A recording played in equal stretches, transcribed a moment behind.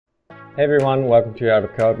Hey everyone, welcome to Out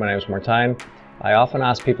of Code. My name is Martijn. I often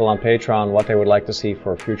ask people on Patreon what they would like to see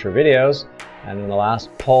for future videos, and in the last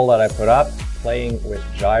poll that I put up, playing with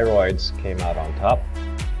gyroids came out on top.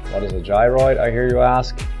 What is a gyroid, I hear you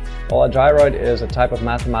ask? Well, a gyroid is a type of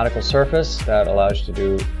mathematical surface that allows you to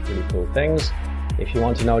do pretty cool things. If you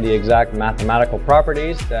want to know the exact mathematical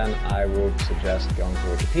properties, then I would suggest going to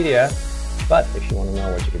Wikipedia. But if you want to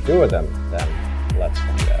know what you can do with them, then let's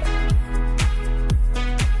find out.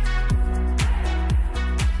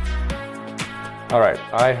 Alright,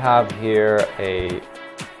 I have here a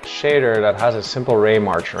shader that has a simple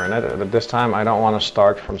raymarcher in it. But this time I don't want to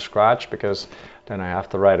start from scratch because then I have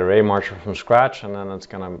to write a raymarcher from scratch and then it's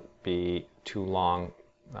going to be too long.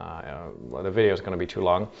 The video is going to be too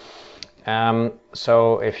long.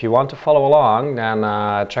 So if you want to follow along, then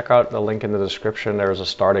check out the link in the description. There's a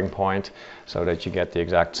starting point so that you get the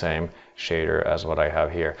exact same shader as what I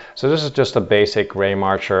have here. So this is just a basic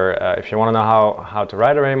raymarcher. If you want to know how to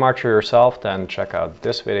write a raymarcher yourself, then check out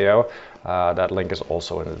this video. That link is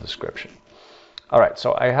also in the description. Alright,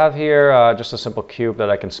 so I have here just a simple cube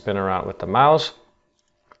that I can spin around with the mouse.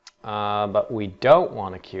 But we don't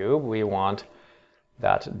want a cube, we want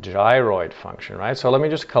that gyroid function, right? So let me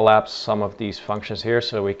just collapse some of these functions here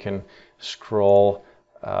so we can scroll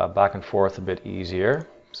back and forth a bit easier.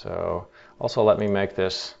 So also let me make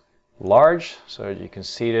this large so you can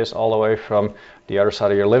see this all the way from the other side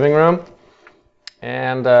of your living room.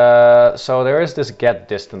 And so there is this get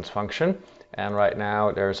distance function, and right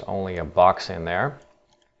now there's only a box in there.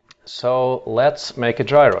 So let's make a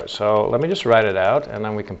gyroid. So let me just write it out and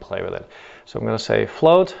then we can play with it. So I'm going to say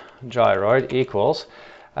float gyroid equals,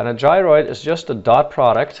 and a gyroid is just a dot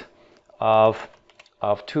product of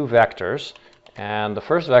two vectors, and the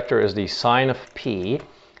first vector is the sine of p,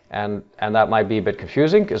 and that might be a bit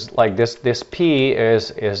confusing because like this p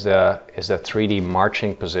is the 3D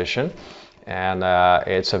marching position, and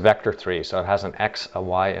it's a vector 3, so it has an x, a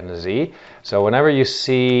y, and a z. So whenever you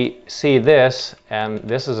see this, and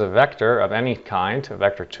this is a vector of any kind, a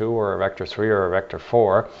vector 2 or a vector 3 or a vector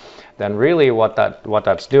 4, then really what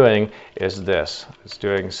that's doing is this. It's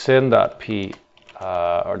doing sin.p,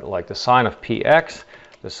 or like the sine of px,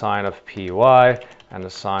 the sine of py, and the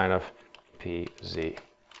sine of pz.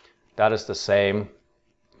 That is the same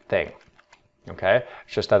thing. Okay,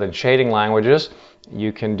 it's just that in shading languages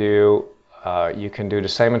you can do the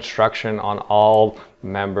same instruction on all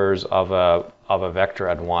members of a vector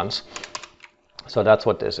at once. So that's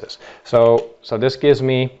what this is. So this gives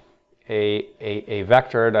me a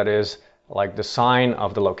vector that is like the sine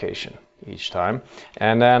of the location each time.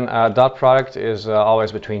 And then dot product is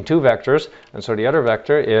always between two vectors. And so the other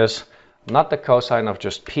vector is not the cosine of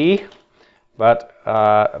just p, but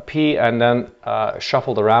p and then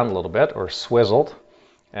shuffled around a little bit, or swizzled.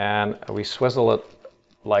 And we swizzle it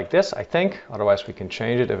like this, I think. Otherwise we can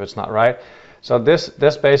change it if it's not right. So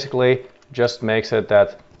this basically just makes it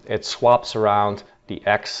that it swaps around the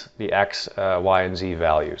x, y, and z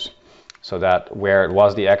values. So that where it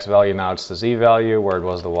was the x value, now it's the z value. Where it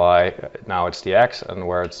was the y, now it's the x. And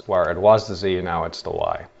where it was the z, now it's the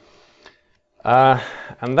y.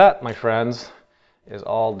 And that, my friends, is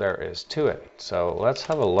all there is to it. So let's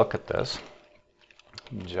have a look at this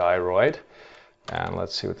gyroid, and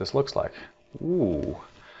let's see what this looks like. Ooh.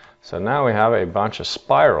 So now we have a bunch of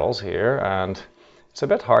spirals here, and it's a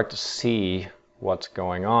bit hard to see what's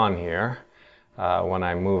going on here when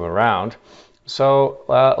I move around. So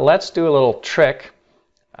let's do a little trick,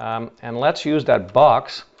 and let's use that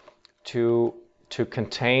box to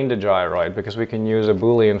contain the gyroid, because we can use a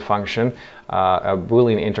boolean function, a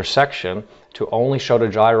boolean intersection, to only show the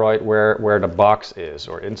gyroid where the box is,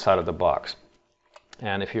 or inside of the box.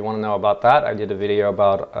 And if you want to know about that, I did a video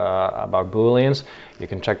about booleans. You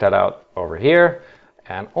can check that out over here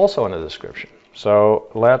and also in the description. So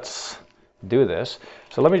let's do this.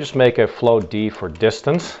 So let me just make a float d for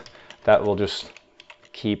distance. That will just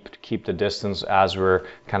keep the distance as we're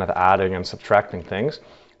kind of adding and subtracting things.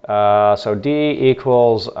 So d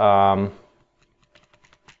equals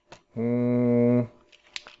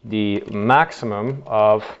the maximum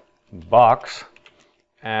of box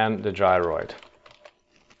and the gyroid.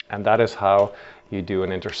 And that is how you do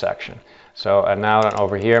an intersection. So, and now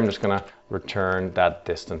over here, I'm just going to return that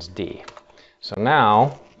distance d. So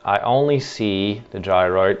now I only see the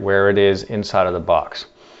gyroid where it is inside of the box.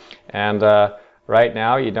 And right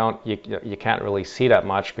now you can't really see that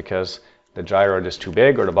much because the gyroid is too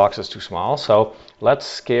big or the box is too small. So let's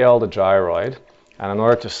scale the gyroid. And in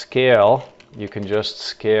order to scale, you can just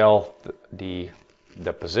scale the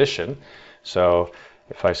position. So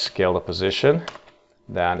if I scale the position,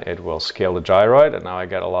 then it will scale the gyroid, and now I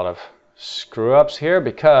get a lot of screw-ups here,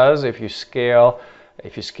 because if you scale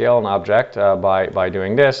an object by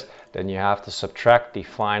doing this, then you have to subtract the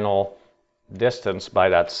final distance by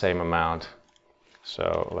that same amount.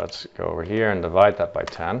 So let's go over here and divide that by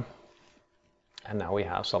 10. And now we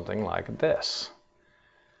have something like this.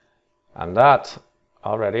 And that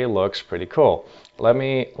already looks pretty cool. Let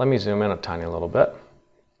me zoom in a tiny little bit.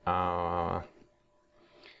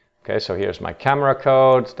 Okay, so here's my camera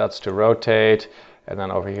code. That's to rotate. And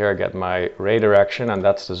then over here I get my ray direction, and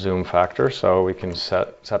that's the zoom factor. So we can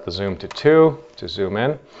set the zoom to 2 to zoom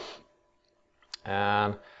in.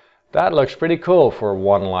 And that looks pretty cool for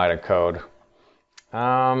one line of code.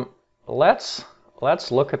 Let's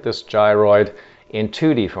look at this gyroid in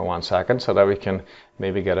 2D for 1 second, so that we can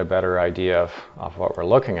maybe get a better idea of what we're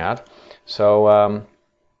looking at. So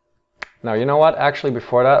now, you know what? Actually,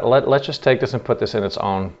 before that, let's just take this and put this in its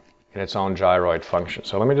own gyroid function.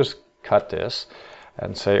 So let me just cut this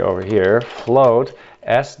and say over here, float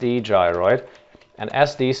SD gyroid, and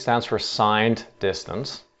SD stands for signed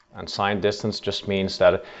distance. And signed distance just means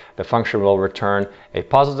that the function will return a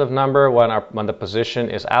positive number when the position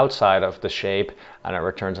is outside of the shape, and it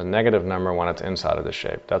returns a negative number when it's inside of the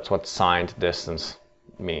shape. That's what signed distance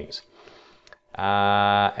means.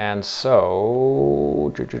 And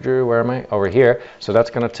so, where am I? Over here. So that's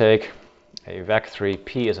going to take a vec3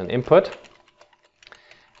 p as an input.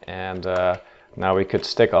 And now we could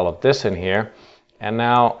stick all of this in here. And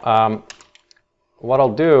now, what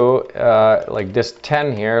I'll do, like this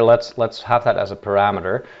 10 here, let's have that as a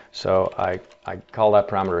parameter. So I call that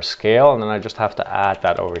parameter scale, and then I just have to add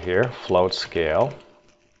that over here, float scale.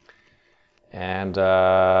 And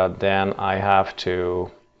then I have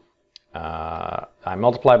to, I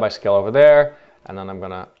multiply by scale over there, and then I'm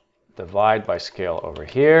going to divide by scale over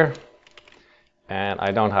here. And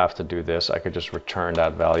I don't have to do this. I could just return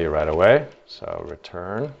that value right away. So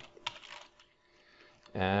return.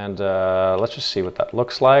 And let's just see what that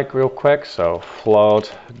looks like real quick. So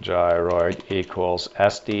float gyroid equals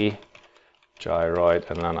SD gyroid,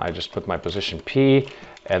 and then I just put my position P,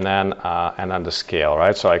 and then the scale,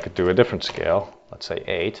 right? So I could do a different scale, let's say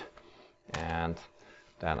 8, and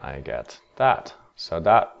then I get that. So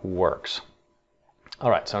that works. All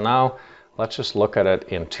right, so now let's just look at it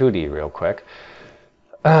in 2D real quick.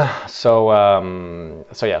 So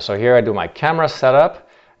here I do my camera setup.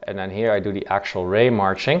 And then here I do the actual ray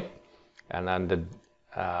marching, and then the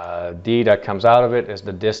d that comes out of it is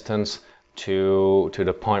the distance to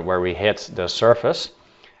the point where we hit the surface.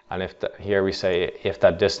 And here we say if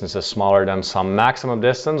that distance is smaller than some maximum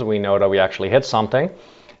distance, we know that we actually hit something.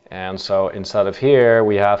 And so instead of here,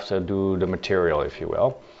 we have to do the material, if you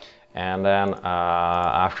will. And then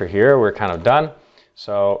after here, we're kind of done.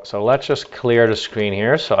 So let's just clear the screen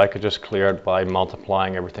here. So I could just clear it by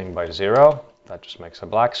multiplying everything by 0. That just makes a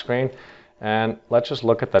black screen. And let's just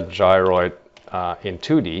look at that gyroid in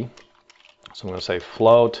 2D. So I'm going to say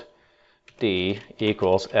float d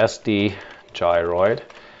equals SD gyroid.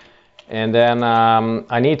 And then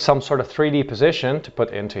I need some sort of 3D position to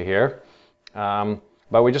put into here.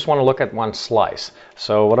 But we just want to look at one slice.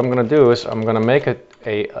 So what I'm going to do is I'm going to make a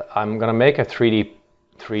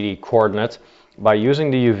 3D coordinate by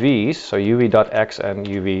using the UVs. So uv.x and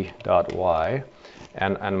uv.y.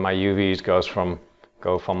 And my UVs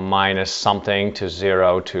go from minus something to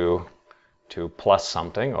 0 to plus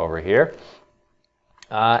something over here.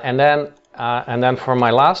 And then for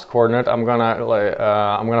my last coordinate, I'm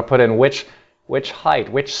gonna put in which height,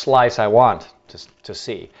 which slice I want to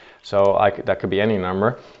see. So that could be any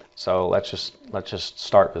number. So let's just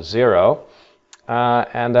start with 0,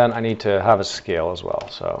 and then I need to have a scale as well.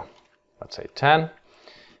 So let's say 10.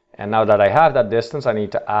 And now that I have that distance, I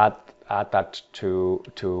need to add that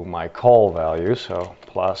to my call value, so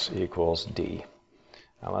plus equals d.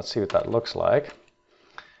 Now let's see what that looks like.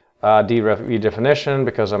 D redefinition,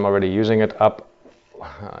 because I'm already using it up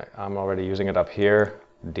here,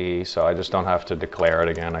 d, so I just don't have to declare it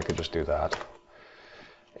again. I could just do that.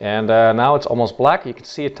 And now it's almost black. You can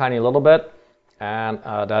see a tiny little bit, and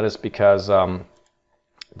that is because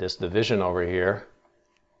this division over here,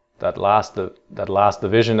 that last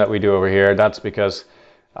division that we do over here, that's because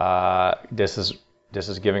this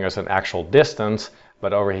is giving us an actual distance,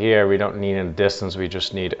 but over here we don't need a distance. We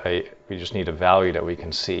just need a value that we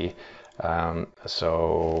can see.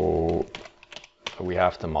 So we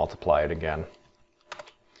have to multiply it again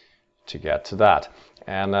to get to that.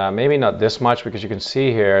 And maybe not this much, because you can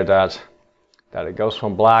see here that it goes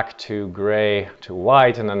from black to gray to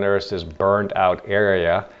white, and then there's this burned out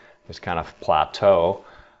area, this kind of plateau.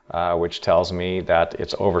 Which tells me that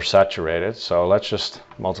it's oversaturated. So let's just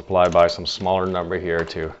multiply by some smaller number here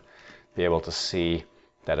to be able to see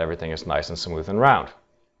that everything is nice and smooth and round.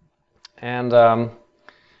 And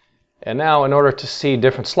now in order to see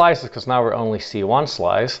different slices, because now we only see one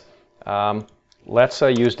slice, let's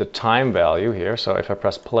use the time value here. So if I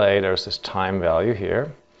press play, there's this time value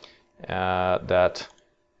here that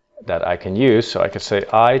I can use. So I could say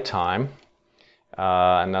I time,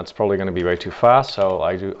 and that's probably going to be way too fast. So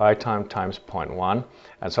I do I time times 0.1,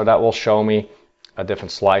 and so that will show me a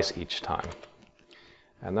different slice each time.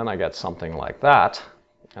 And then I get something like that,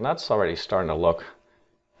 and that's already starting to look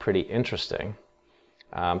pretty interesting.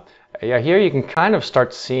 Yeah, here you can kind of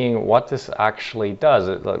start seeing what this actually does.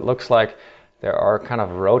 It looks like there are kind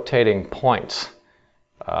of rotating points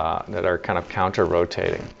that are kind of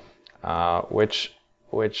counter-rotating,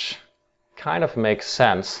 which kind of makes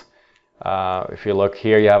sense. If you look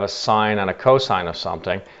here, you have a sine and a cosine of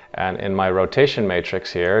something, and in my rotation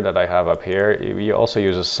matrix here that I have up here, you also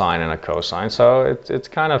use a sine and a cosine. So it's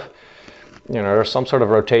kind of, you know, there's some sort of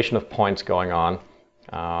rotation of points going on.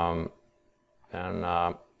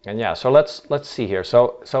 And yeah, so let's see here.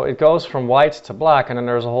 So it goes from white to black, and then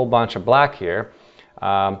there's a whole bunch of black here.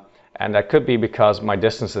 And that could be because my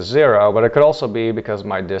distance is 0, but it could also be because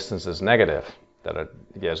my distance is negative.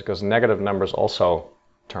 Yes, because negative numbers also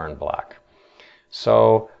turn black.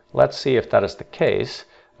 So let's see if that is the case.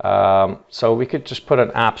 So we could just put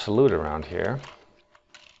an absolute around here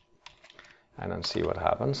and then see what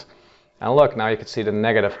happens. And look, now you can see the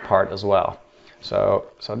negative part as well. So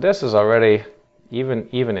this is already, even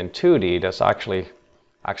in 2D, that's actually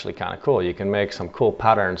kind of cool. You can make some cool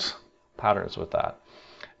patterns with that.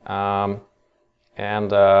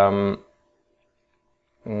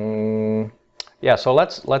 Yeah, so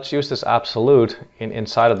let's use this absolute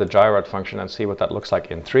inside of the gyroid function and see what that looks like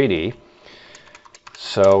in 3D.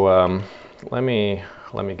 So let me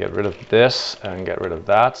get rid of this and get rid of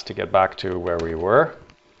that to get back to where we were,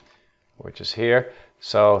 which is here.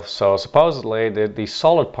 So supposedly the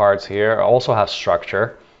solid parts here also have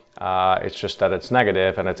structure. It's just that it's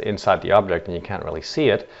negative and it's inside the object and you can't really see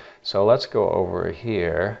it. So let's go over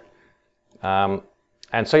here.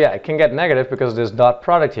 And so yeah, it can get negative because this dot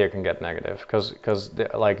product here can get negative because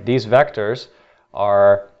like these vectors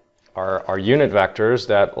are unit vectors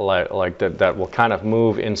that that will kind of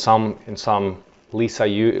move in some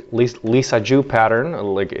Lissajous pattern.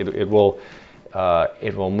 Like it will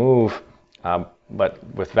move. But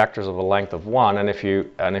with vectors of a length of 1, and if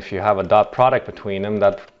you have a dot product between them,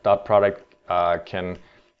 that dot product can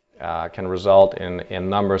result in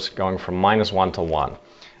numbers going from -1 to 1.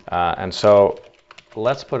 And so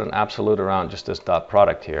let's put an absolute around just this dot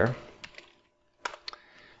product here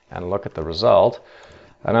and look at the result.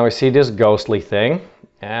 And now we see this ghostly thing,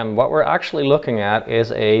 and what we're actually looking at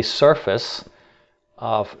is a surface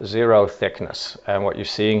of 0 thickness. And what you're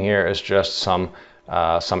seeing here is just some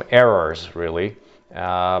errors, really,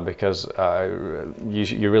 because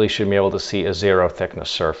you really should be able to see a 0 thickness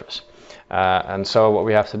surface. And so what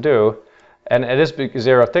we have to do, and it is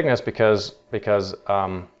 0 thickness because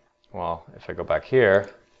well, if I go back here,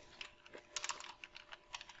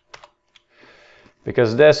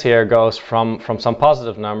 because this here goes from some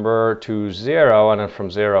positive number to 0, and then from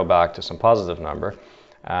 0 back to some positive number.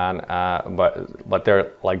 And but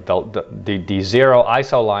they're like the 0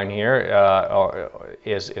 iso line here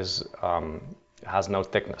has no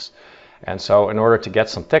thickness, and so in order to get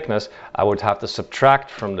some thickness, I would have to subtract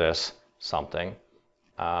from this something.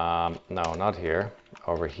 No, not here.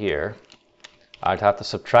 Over here, I'd have to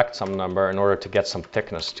subtract some number in order to get some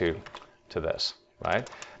thickness to this, right?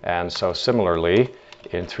 And so similarly,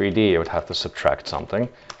 in 3D, I would have to subtract something.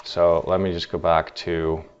 So let me just go back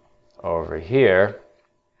to over here.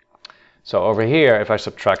 So over here, if I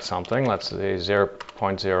subtract something, let's say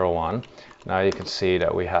 0.01, now you can see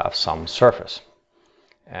that we have some surface.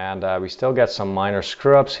 And we still get some minor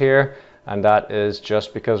screw-ups here, and that is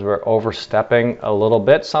just because we're overstepping a little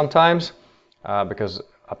bit sometimes, because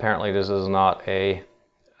apparently this is not a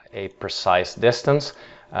precise distance.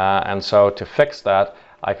 And so to fix that,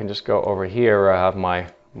 I can just go over here where I have my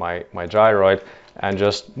gyroid and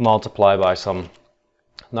just multiply by some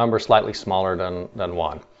number slightly smaller than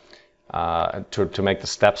 1. To make the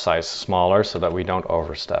step size smaller so that we don't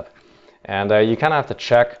overstep. And you kind of have to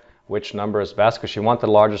check which number is best because you want the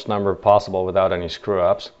largest number possible without any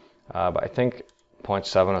screw-ups. But I think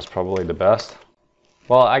 0.7 is probably the best.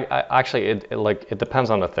 Well, actually it depends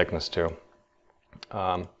on the thickness too.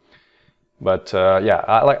 Yeah,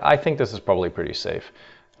 I think this is probably pretty safe.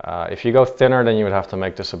 If you go thinner, then you would have to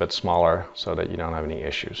make this a bit smaller so that you don't have any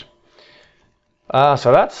issues.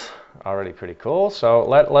 So that's already pretty cool. So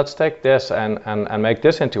let's take this and make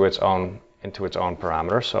this into its own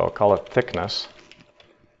parameter. So I'll call it thickness.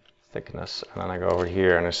 thickness, and then I go over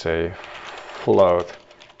here and I say float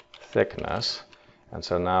thickness, and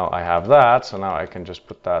so now I have that. So now I can just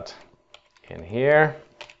put that in here,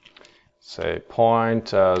 say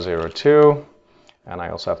 0.02, and I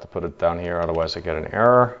also have to put it down here, otherwise I get an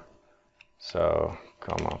error. So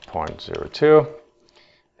comma 0.02,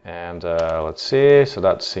 and let's see, so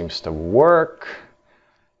that seems to work.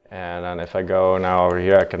 And then if I go now over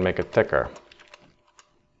here, I can make it thicker.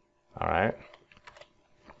 All right.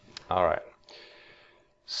 All right.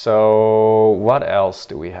 So what else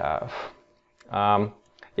do we have?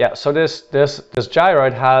 Yeah. So this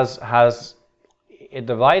gyroid has it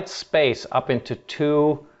divides space up into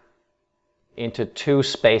two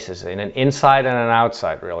spaces, in an inside and an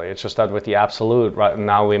outside. Really, it's just that with the absolute right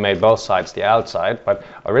now we made both sides the outside, but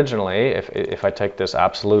originally, if I take this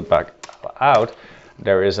absolute back out,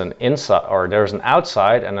 there is an inside, or there's an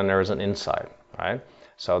outside, and then there is an inside, right?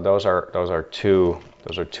 So those are two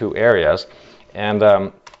areas,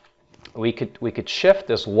 and we could shift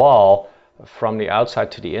this wall from the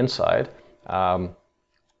outside to the inside,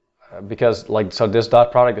 because so this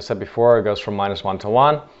dot product, I said before, it goes from -1 to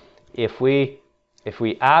 1. If we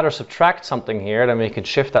add or subtract something here, then we can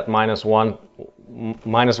shift that -1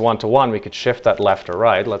 to 1. We could shift that left or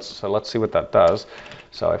right. Let's see what that does.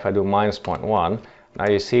 So if I do -0.1, now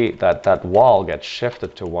you see that that wall gets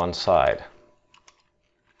shifted to one side.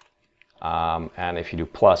 And if you do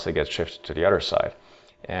plus, it gets shifted to the other side,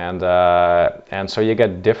 and so you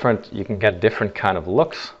can get different kind of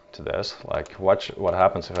looks to this. Like what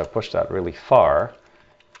happens if I push that really far?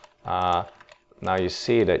 Now you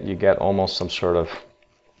see that you get almost some sort of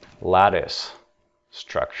lattice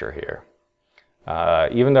structure here,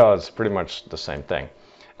 even though it's pretty much the same thing.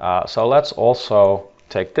 So let's also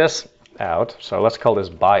take this out. So let's call this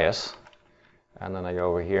bias, and then I go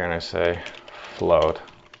over here and I say float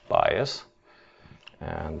bias,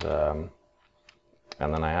 and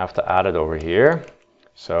then I have to add it over here.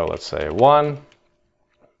 So let's say 1,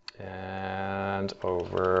 and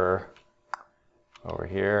over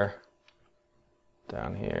here,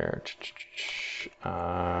 down here,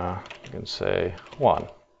 you can say 1.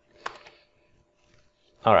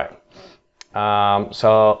 All right.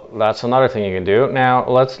 So that's another thing you can do. Now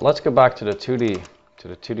let's go back to the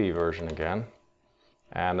 2D version again.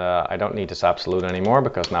 And I don't need this absolute anymore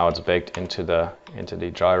because now it's baked into the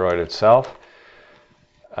gyroid itself.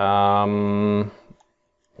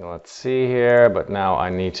 Let's see here, but now I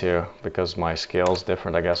need to, because my scale is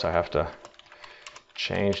different, I guess I have to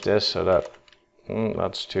change this so that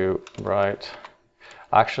that's too bright.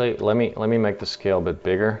 Actually, let me make the scale a bit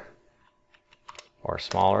bigger or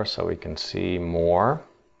smaller so we can see more.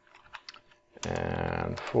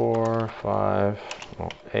 And 4, 5,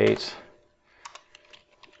 8.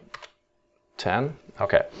 10.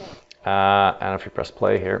 Okay, and if you press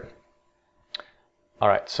play here, all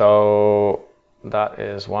right, so that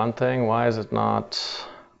is one thing. Why is it not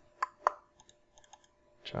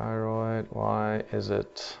gyroid?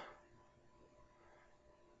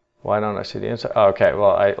 Why don't I see the inside? Oh, okay,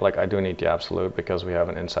 well I do need the absolute because we have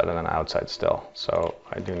an inside and an outside still, so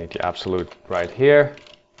I do need the absolute right here.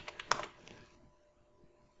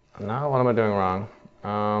 Now what am I doing wrong?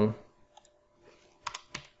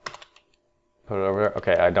 Put it over there.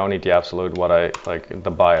 Okay, I don't need the absolute.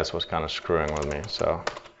 The bias was kind of screwing with me. So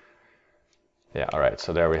yeah, all right.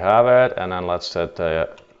 So there we have it. And then let's set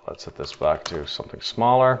this back to something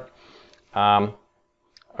smaller.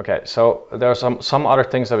 Okay, so there are some other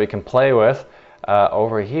things that we can play with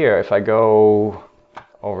over here. If I go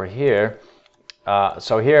over here,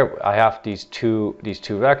 so here I have these two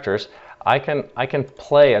vectors. I can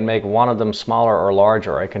play and make one of them smaller or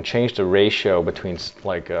larger. I can change the ratio between,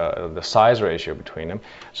 the size ratio between them.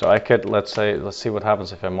 So I could, let's see what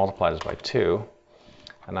happens if I multiply this by 2,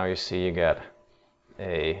 and now you see you get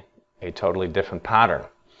a totally different pattern,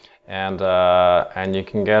 and you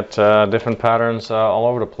can get different patterns all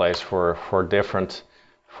over the place for different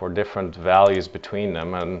values between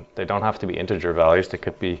them, and they don't have to be integer values. They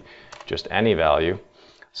could be just any value.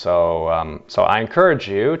 So I encourage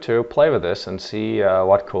you to play with this and see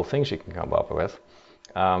what cool things you can come up with.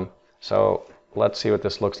 So let's see what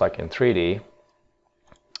this looks like in 3D.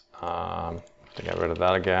 To get rid of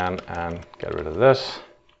that again and get rid of this.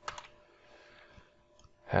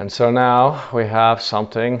 And so now we have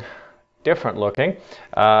something different looking.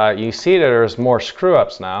 You see that there's more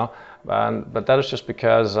screw-ups now, but that is just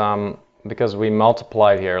because we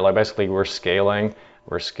multiplied here. Like basically we're scaling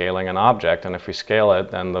an object, and if we scale it,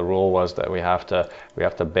 then the rule was that we have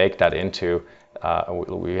to bake that into,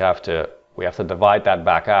 we have to divide that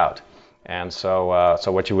back out. And so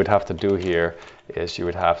what you would have to do here is you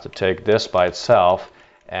would have to take this by itself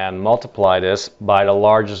and multiply this by the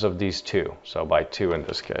largest of these two, so by 2 in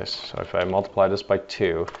this case. So if I multiply this by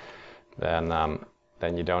 2,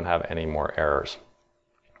 then you don't have any more errors.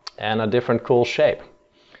 And a different cool shape.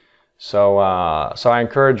 So, so I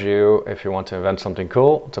encourage you, if you want to invent something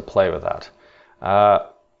cool, to play with that.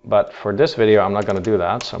 But for this video, I'm not going to do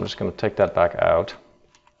that, so I'm just going to take that back out,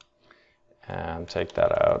 and take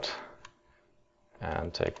that out,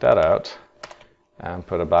 and take that out, and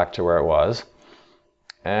put it back to where it was.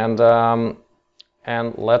 And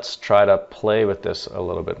let's try to play with this a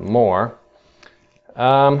little bit more.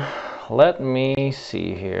 Let me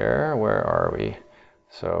see here, where are we?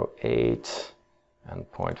 So 8 and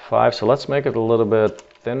 0.5, so let's make it a little bit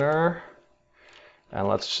thinner, and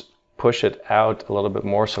let's push it out a little bit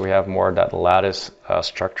more so we have more of that lattice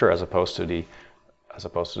structure as opposed to the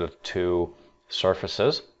two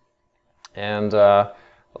surfaces. And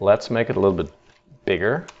let's make it a little bit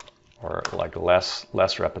bigger, or like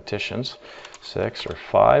less repetitions, 6 or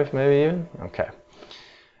 5 maybe even. Okay.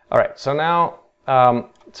 All right. So now,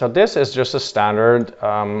 so this is just a standard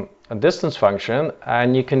a distance function,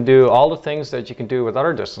 and you can do all the things that you can do with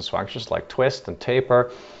other distance functions like twist and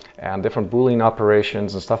taper and different Boolean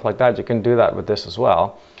operations and stuff like that. You can do that with this as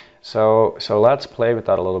well. So let's play with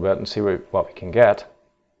that a little bit and see what we can get.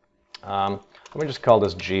 Let me just call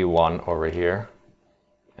this G1 over here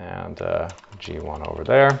and G1 over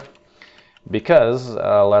there, because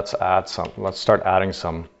let's start adding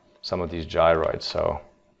some of these gyroids. So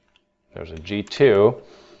there's a G2,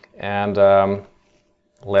 and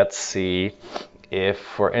let's see if,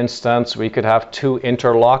 for instance, we could have 2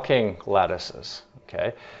 interlocking lattices.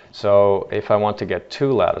 Okay, so if I want to get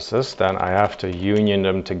 2 lattices, then I have to union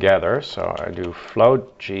them together. So I do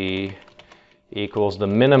float G equals the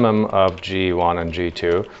minimum of G1 and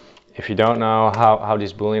G2. If you don't know how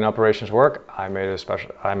these Boolean operations work, I made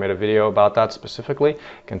a video about that specifically. You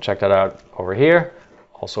can check that out over here,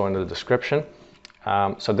 also in the description.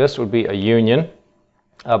 So this would be a union.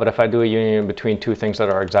 But if I do a union between 2 things that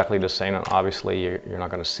are exactly the same, then obviously you're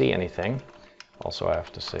not going to see anything. Also, I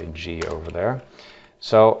have to say G over there.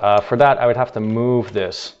 So for that, I would have to move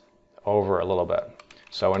this over a little bit.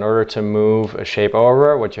 So in order to move a shape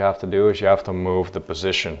over, what you have to do is you have to move the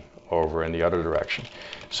position over in the other direction.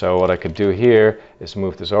 So what I could do here is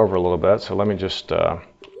move this over a little bit. So let me just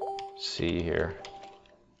see here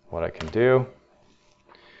what I can do.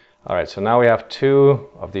 All right, so now we have 2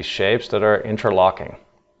 of these shapes that are interlocking.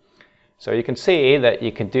 So you can see that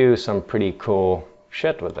you can do some pretty cool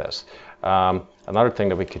shit with this. Another thing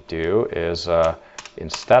that we could do is,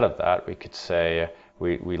 instead of that, we could say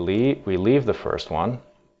we leave the first one,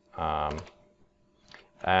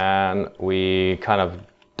 and we kind of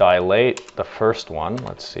dilate the first one.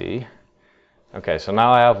 Let's see. Okay, so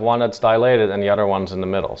now I have one that's dilated and the other one's in the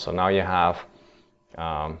middle. So now you have,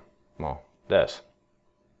 well, this.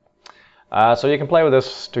 So you can play with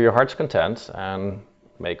this to your heart's content and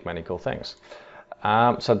make many cool things.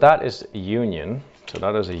 So that is union. So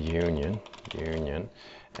that is a union.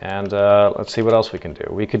 And let's see what else we can do.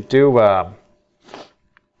 We could do a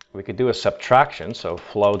subtraction. So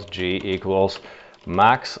float G equals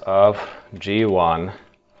max of G1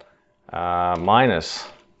 minus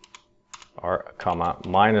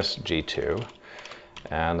G2.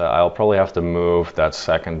 And I'll probably have to move that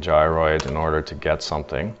second gyroid in order to get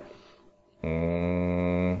something.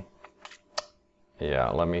 Yeah,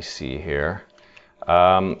 let me see here.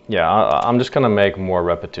 Yeah, I'm just going to make more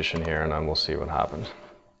repetition here, and then we'll see what happens.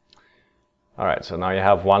 All right, so now you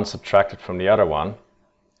have one subtracted from the other one.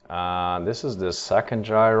 This is the second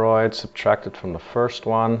gyroid subtracted from the first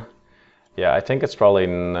one. Yeah, I think it's probably...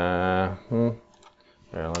 Here,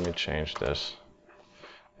 let me change this.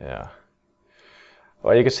 Yeah.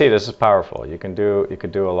 Well, you can see this is powerful. You could do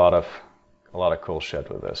a lot of cool shit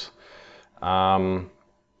with this. All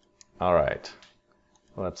right.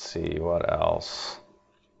 Let's see what else.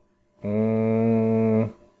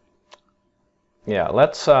 Yeah,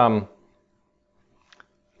 let's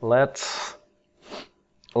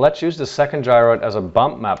use the second gyroid as a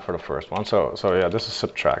bump map for the first one. So yeah, this is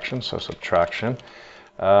subtraction. So subtraction.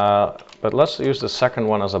 But let's use the second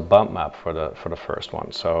one as a bump map for the first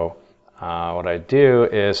one. So what I do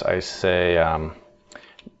is I say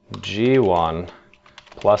G1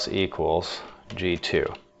 plus equals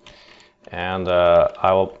G2. And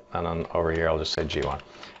and then over here I'll just say G1.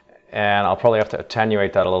 And I'll probably have to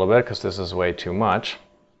attenuate that a little bit because this is way too much.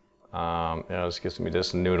 This gives me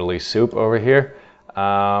this noodly soup over here.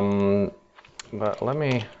 But let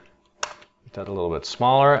me make that a little bit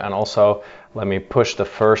smaller, and also let me push the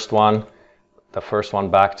first one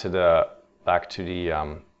back to the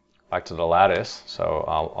lattice. So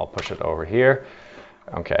I'll push it over here.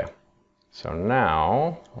 Okay, so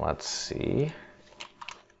now let's see.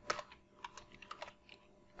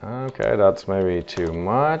 Okay, that's maybe too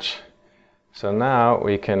much. So now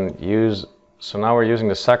we can use, so now we're using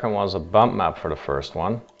the second one as a bump map for the first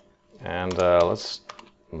one. And let's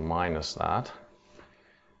minus that.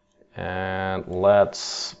 And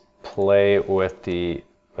let's play with the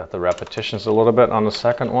repetitions a little bit on the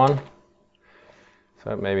second one.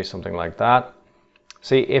 So maybe something like that.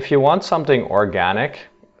 See, if you want something organic,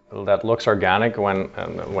 that looks organic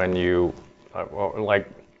when you, like,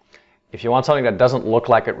 if you want something that doesn't look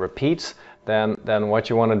like it repeats, then what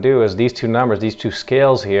you want to do is these two numbers, these two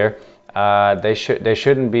scales here, they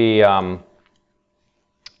shouldn't be, I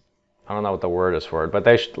don't know what the word is for it, but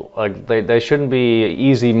they shouldn't be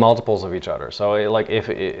easy multiples of each other. So like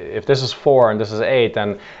if this is 4 and this is 8,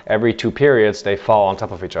 then every 2 periods they fall on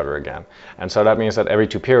top of each other again. And so that means that every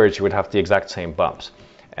 2 periods you would have the exact same bumps.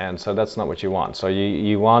 And so that's not what you want. So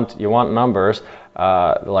you want numbers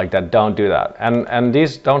like that don't do that. And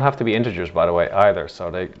these don't have to be integers, by the way, either.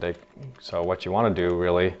 So so what you want to do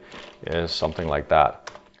really is something like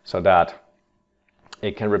that, so that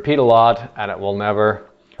it can repeat a lot and it will never,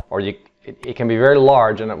 or it can be very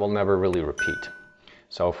large and it will never really repeat.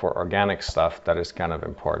 So for organic stuff, that is kind of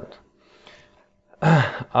important.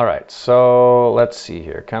 All right, so let's see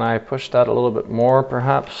here. Can I push that a little bit more,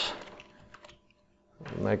 perhaps?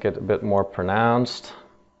 Make it a bit more pronounced.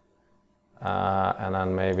 And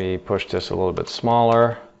then maybe push this a little bit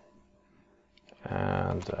smaller.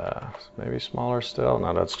 And maybe smaller still.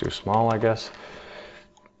 No, that's too small, I guess.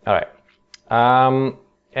 All right.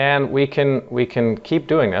 And we can keep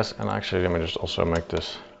doing this. And actually, let me just also make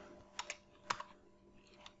this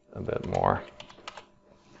a bit more.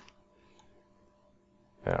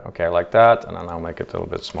 Yeah, okay, like that. And then I'll make it a little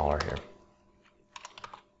bit smaller here.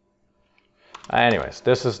 Anyways,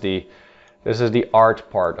 this is the art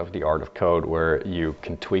part of the art of code, where you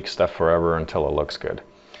can tweak stuff forever until it looks good,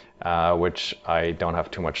 which I don't have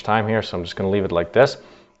too much time here, so I'm just going to leave it like this.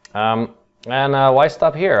 And why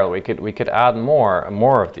stop here? We could add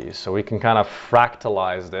more of these, so we can kind of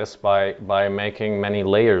fractalize this by making many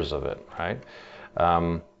layers of it, right?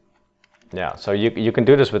 Yeah, so you can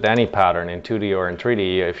do this with any pattern in 2D or in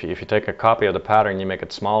 3D. If you take a copy of the pattern, you make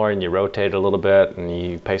it smaller and you rotate it a little bit, and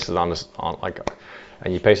you paste it and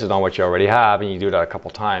you paste it on what you already have, and you do that a couple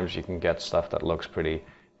times, you can get stuff that looks pretty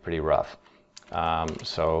rough.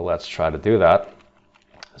 So let's try to do that.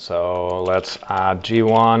 So let's add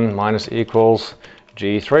G1 minus equals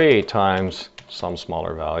G3 times some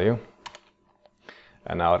smaller value.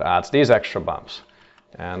 And now it adds these extra bumps.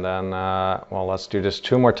 And then, well, let's do this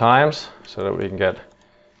 2 more times so that we can get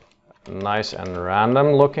nice and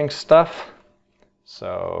random looking stuff.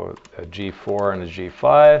 So a G4 and a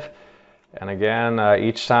G5. And again,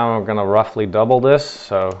 each time I'm going to roughly double this.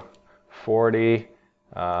 So 40,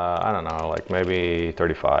 I don't know, like maybe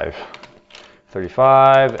 35.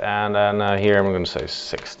 35, and then here I'm going to say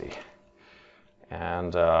 60.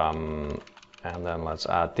 And then let's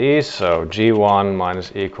add these. So G1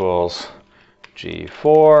 minus equals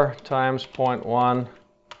G4 times 0.1,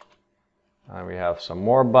 and we have some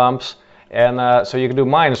more bumps. And so you can do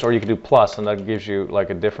minus or you can do plus, and that gives you like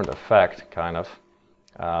a different effect, kind of.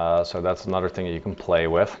 So that's another thing you can play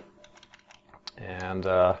with. And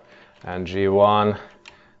G1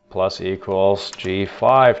 plus equals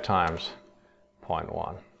G5 times 0.1.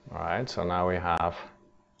 All right, so now we have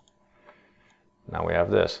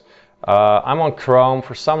this. I'm on Chrome.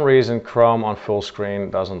 For some reason, Chrome on full screen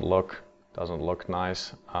doesn't look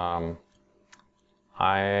nice. I'm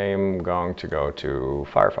going to go to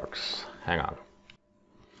Firefox. Hang on.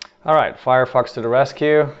 All right, Firefox to the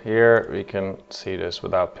rescue. Here we can see this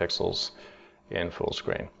without pixels in full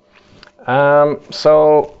screen.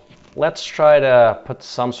 So let's try to put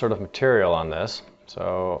some sort of material on this.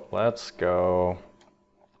 So let's go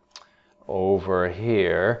over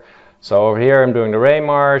here. So over here I'm doing the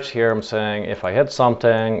raymarcher. Here I'm saying if I hit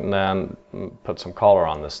something, then put some color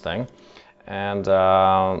on this thing. And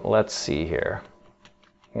let's see here.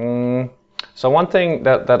 So one thing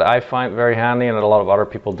that I find very handy, and that a lot of other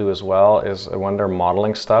people do as well, is when they're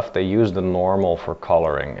modeling stuff, they use the normal for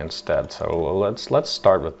coloring instead. So let's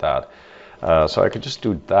start with that. So I could just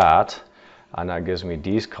do that, and that gives me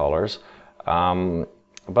these colors.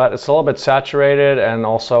 But it's a little bit saturated, and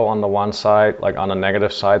also on the one side, like on the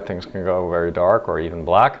negative side, things can go very dark or even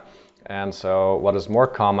black. And so what is more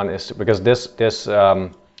common is, because this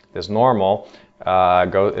normal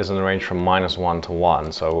is in the range from -1 to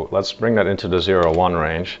 1. So let's bring that into the 0, 1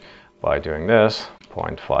 range by doing this,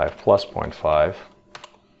 0.5 plus 0.5.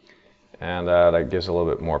 And that gives a little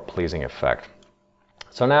bit more pleasing effect.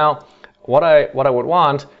 So now what I would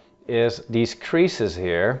want is these creases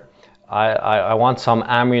here. I want some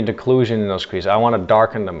ambient occlusion in those creases. I want to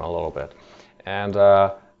darken them a little bit. And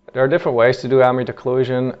there are different ways to do ambient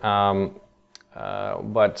occlusion,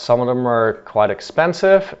 but some of them are quite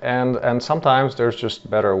expensive, and sometimes there's just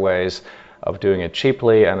better ways of doing it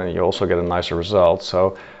cheaply, and then you also get a nicer result.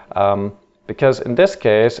 So because in this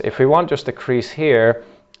case, if we want just a crease here,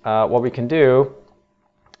 what we can do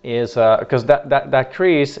is because that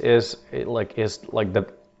crease is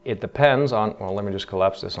it depends on, well, let me just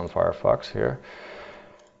collapse this on Firefox here.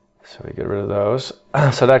 So we get rid of those.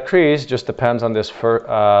 So that crease just depends on this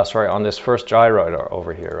on this first gyroid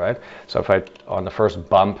over here, right? So if on the first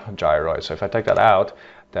bump gyroid, so if I take that out,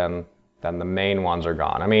 then the main ones are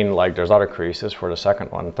gone. I mean, like, there's other creases for the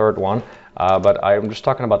second one, third one, but I'm just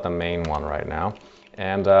talking about the main one right now.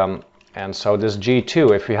 And so this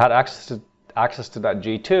G2, if we had access to that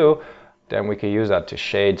G2, then we could use that to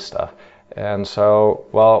shade stuff. And so,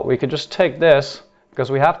 well, we could just take this, because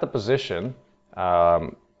we have the position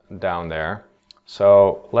down there.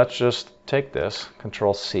 So let's just take this,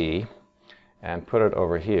 Control C, and put it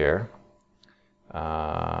over here.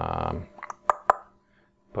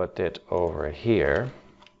 Put it over here.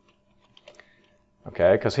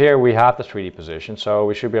 Okay, because here we have the 3D position, so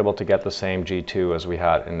we should be able to get the same G2 as we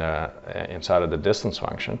had in the inside of the distance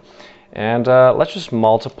function. And let's just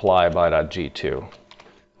multiply by that G2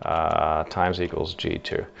 times equals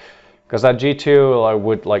G2. Because that G2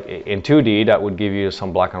 would, like, in 2D, that would give you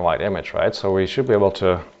some black and white image, right? So we should be able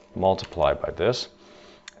to multiply by this.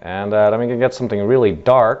 And then we can get something really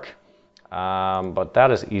dark, but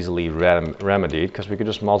that is easily remedied, because we could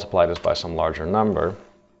just multiply this by some larger number.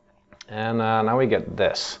 And now we get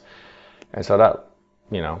this. And so that,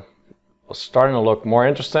 you know, was starting to look more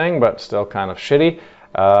interesting, but still kind of shitty.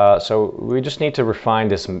 So we just need to refine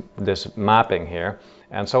this mapping here.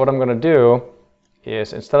 And so what I'm going to do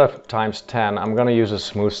is, instead of times 10, I'm going to use a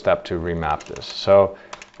smooth step to remap this. So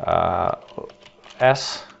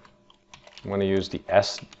S, I'm going to use the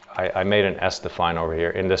S. I made an S define over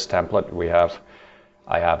here. In this template,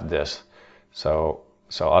 I have this. So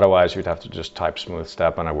otherwise, you'd have to just type smooth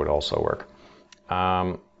step, and it would also work.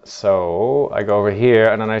 So I go over here,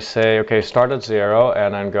 and then I say, okay, start at 0,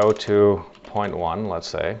 and then go to 0.1, let's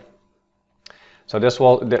say. So this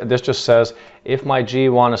just says, if my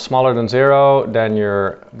G1 is smaller than 0, then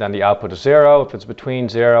the output is 0. If it's between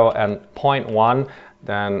 0 and 0.1,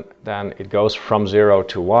 then it goes from 0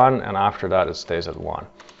 to 1, and after that it stays at 1.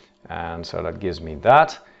 And so that gives me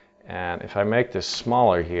that. And if I make this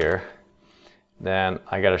smaller here, then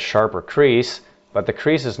I get a sharper crease, but the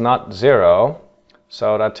crease is not 0,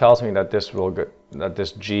 so that tells me that this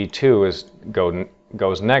G2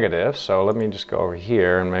 goes negative. So let me just go over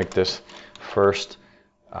here and make this first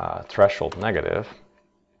threshold negative.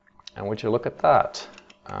 And would you look at that?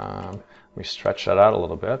 We stretch that out a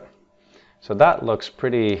little bit. So that looks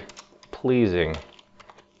pretty pleasing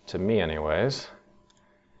to me anyways.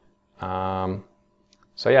 So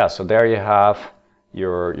yeah, so there you have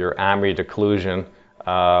your ambient occlusion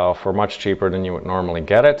for much cheaper than you would normally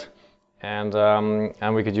get it. And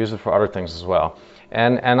we could use it for other things as well.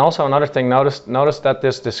 And also another thing, notice that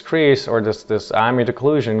this crease, or this ambient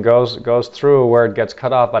occlusion goes through where it gets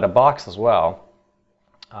cut off by the box as well.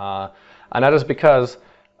 And that is because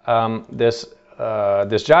this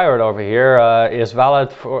gyroid over here is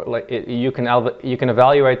valid for, like, you can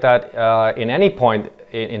evaluate that in any point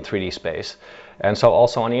in 3D space, and so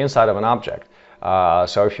also on the inside of an object.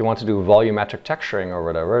 So if you want to do volumetric texturing or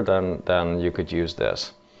whatever, then you could use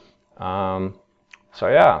this. So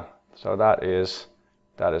yeah, so that is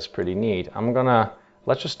pretty neat.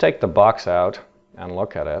 Let's just take the box out and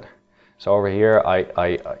look at it. So over here,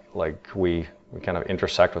 we kind of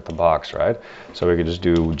intersect with the box, right? So we could just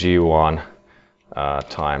do G1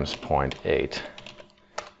 times 0.8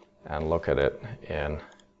 and look at it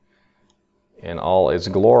in all its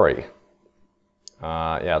glory.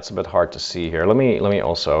 Yeah, it's a bit hard to see here. Let me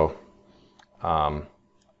also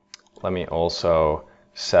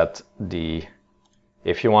set the.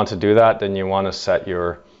 If you want to do that, then you want to set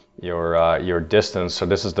your distance. So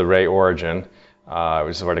this is the ray origin,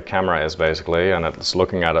 which is where the camera is basically, and it's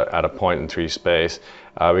looking at a point in 3D space.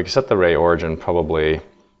 We can set the ray origin probably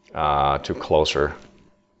to closer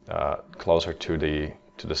to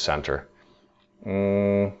the center.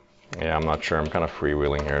 Yeah, I'm not sure. I'm kind of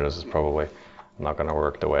freewheeling here. This is probably not going to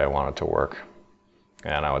work the way I want it to work.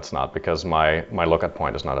 Yeah, no, it's not, because my lookout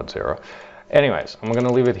point is not at 0. Anyways, I'm going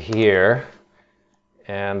to leave it here.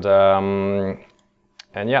 And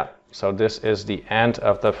yeah, so this is the end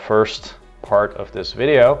of the first part of this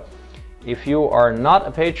video. If you are not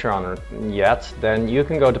a Patreon yet, then you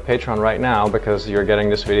can go to Patreon right now, because you're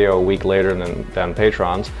getting this video a week later than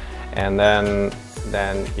patrons, and then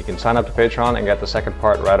you can sign up to Patreon and get the second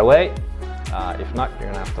part right away. If not,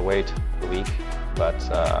 you're gonna have to wait a week. But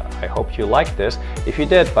I hope you liked this. If you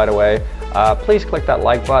did, by the way, please click that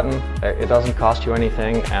like button. It doesn't cost you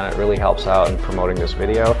anything, and it really helps out in promoting this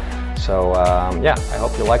video. So yeah, I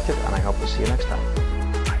hope you liked it, and I hope to see you next time.